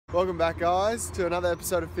Welcome back, guys, to another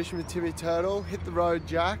episode of Fishing with Timmy Turtle. Hit the road,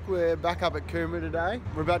 Jack. We're back up at Coomera today.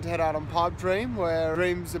 We're about to head out on Pipe Dream, where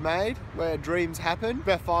dreams are made, where dreams happen.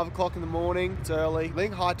 About 5 o'clock in the morning. It's early. I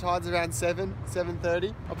think high tide's around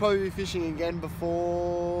 7:30. I'll probably be fishing again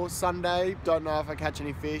before Sunday. Don't know if I catch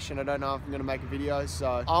any fish, and I don't know if I'm going to make a video,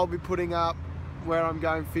 so I'll be putting up where I'm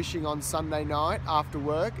going fishing on Sunday night after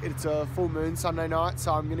work. It's a full moon Sunday night,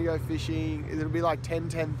 so I'm going to go fishing. It'll be like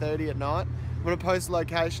 10:30 at night. I'm going to post a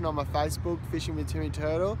location on my Facebook, Fishing with Timmy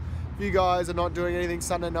Turtle. If you guys are not doing anything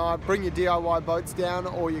Sunday night, bring your DIY boats down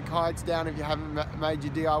or your kayaks down if you haven't made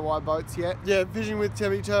your DIY boats yet. Yeah, Fishing with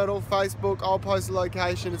Timmy Turtle, Facebook, I'll post a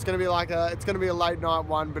location. It's going to be a late night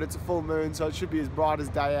one, but it's a full moon, so it should be as bright as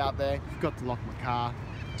day out there. Forgot to lock my car.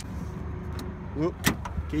 Whoop,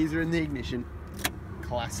 keys are in the ignition.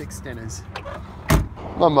 Classic Stenners.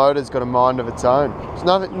 My motor's got a mind of its own. There's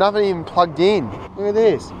nothing even plugged in. Look at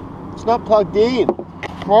this. It's not plugged in.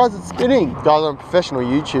 Why is it spinning? Guys, I'm a professional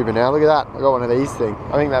YouTuber now. Look at that. I got one of these things.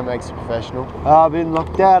 I think that makes it professional. I've been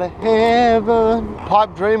locked out of heaven.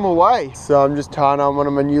 Pipe Dream away. So I'm just tying on one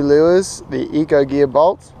of my new lures, the Eco Gear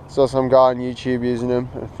bolts. Saw some guy on YouTube using them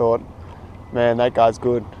and I thought, man, that guy's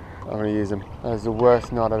good. I'm going to use them. That is the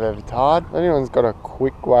worst knot I've ever tied. If anyone's got a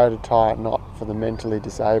quick way to tie a knot for the mentally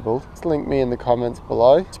disabled, just link me in the comments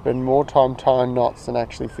below. Spend more time tying knots than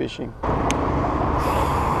actually fishing.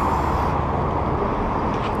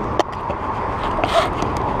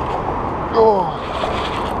 Oh,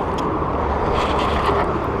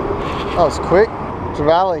 that was quick.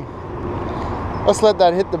 Trevally. Just let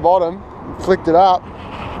that hit the bottom, flicked it up.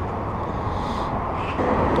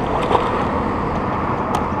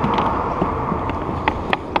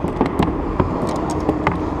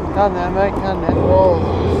 Done there, mate, done there. Whoa.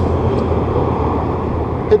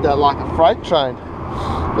 Hit that like a freight train.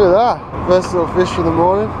 Look at that. First little fish for the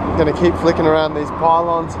morning. Gonna keep flicking around these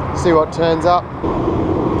pylons, see what turns up.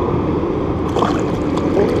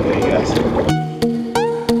 There he goes.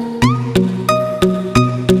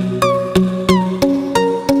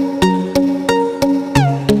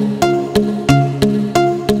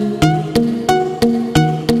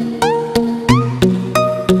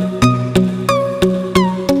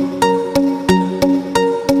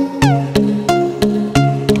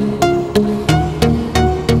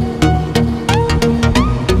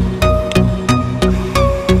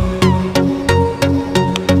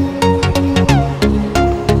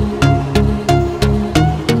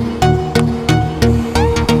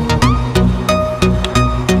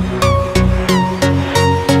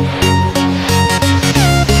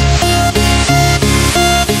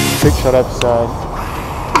 Big Shot episode,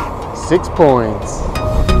 6 points.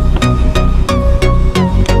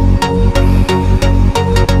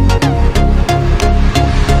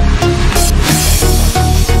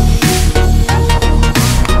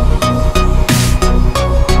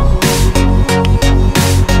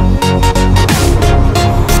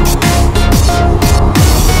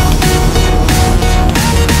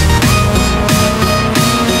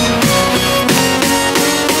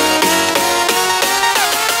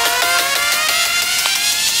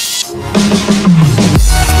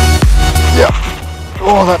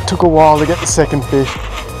 Oh, that took a while to get the second fish.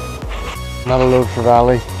 Another little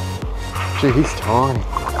trevally. Gee, he's tiny.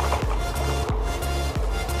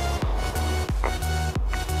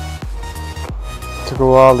 Took a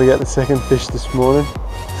while to get the second fish this morning.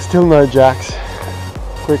 Still no jacks.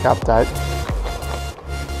 Quick update.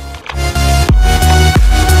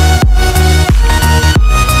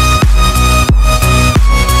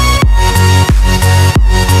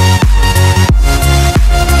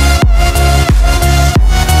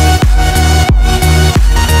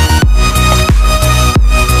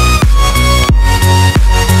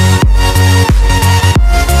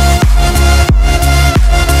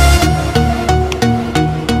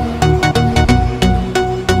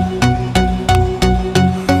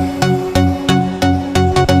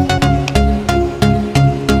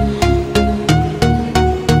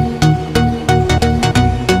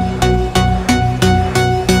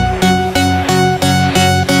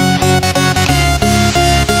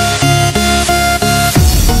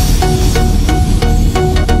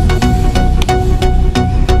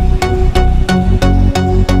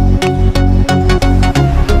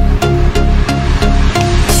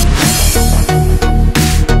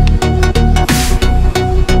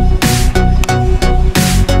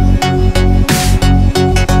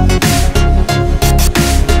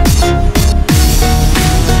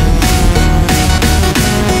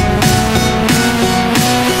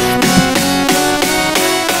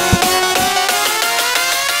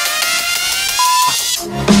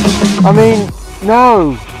 I mean,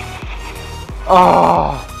 no.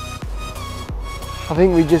 Oh, I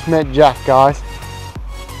think we just met Jack, guys.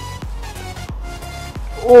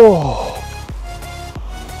 Oh,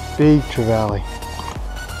 big trevally.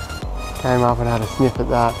 Came up and had a sniff at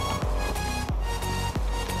that.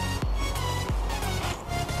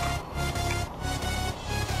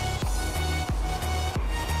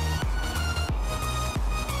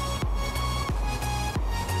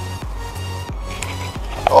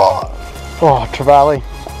 Oh, trevally.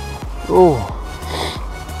 Oh.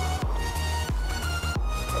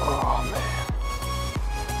 Oh, man.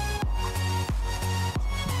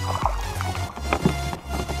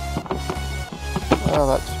 Oh,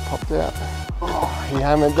 that just popped out. Oh, he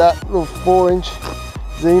hammered that little 4-inch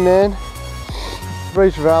Z-Man. 3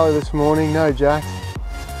 trevally this morning, no jacks.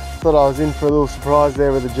 Thought I was in for a little surprise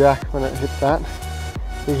there with the jack when it hit that.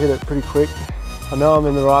 He hit it pretty quick. I know I'm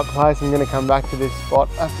in the right place. I'm going to come back to this spot.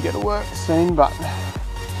 I have to get to work soon, but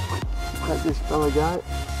let this fella go.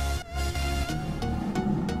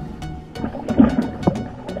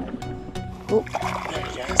 Oh, there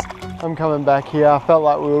he goes. I'm coming back here. I felt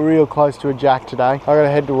like we were real close to a jack today. I got to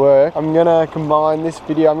head to work. I'm going to combine this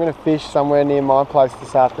video. I'm going to fish somewhere near my place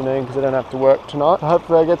this afternoon because I don't have to work tonight. So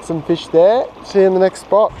hopefully I get some fish there. See you in the next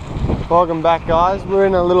spot. Welcome back, guys. We're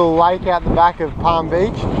in a little lake out the back of Palm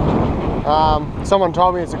Beach. Someone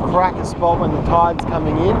told me it's a cracker spot when the tide's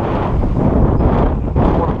coming in.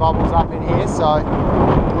 Water bubbles up in here, so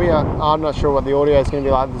I'm not sure what the audio is going to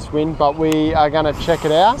be like this wind, but we are going to check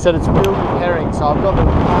it out. Said it's filled with herring, so I've got the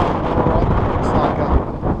looks like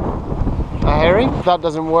a herring. If that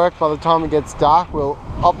doesn't work, by the time it gets dark, we'll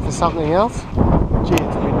opt for something else. Gee,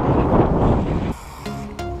 it's windy.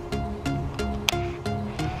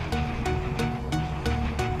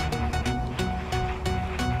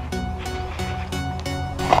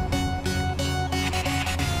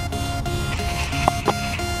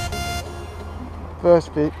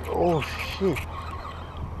 First bit, oh shit.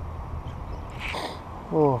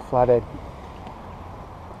 Oh, flathead.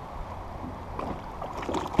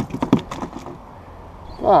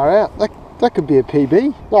 Far out, that could be a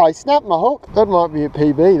PB. Oh, he snapped my hook. That might be a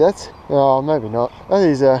PB, that's, oh, maybe not. That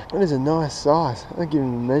is a nice size. I'll give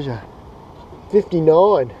him a measure.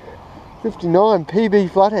 59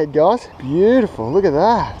 PB flathead, guys. Beautiful, look at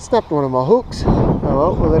that. Snapped one of my hooks. Oh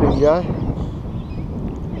well, we'll let him go.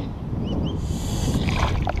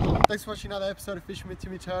 Thanks for watching another episode of Fishing with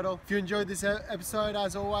Timmy Turtle. If you enjoyed this episode,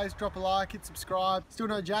 as always, drop a like, hit subscribe. Still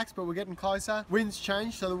no jacks, but we're getting closer. Wind's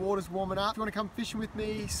changed, so the water's warming up. If you want to come fishing with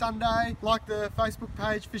me Sunday, like the Facebook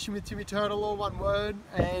page, Fishing with Timmy Turtle, all one word,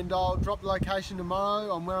 and I'll drop the location tomorrow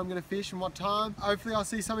on where I'm going to fish and what time. Hopefully I'll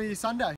see some of you Sunday.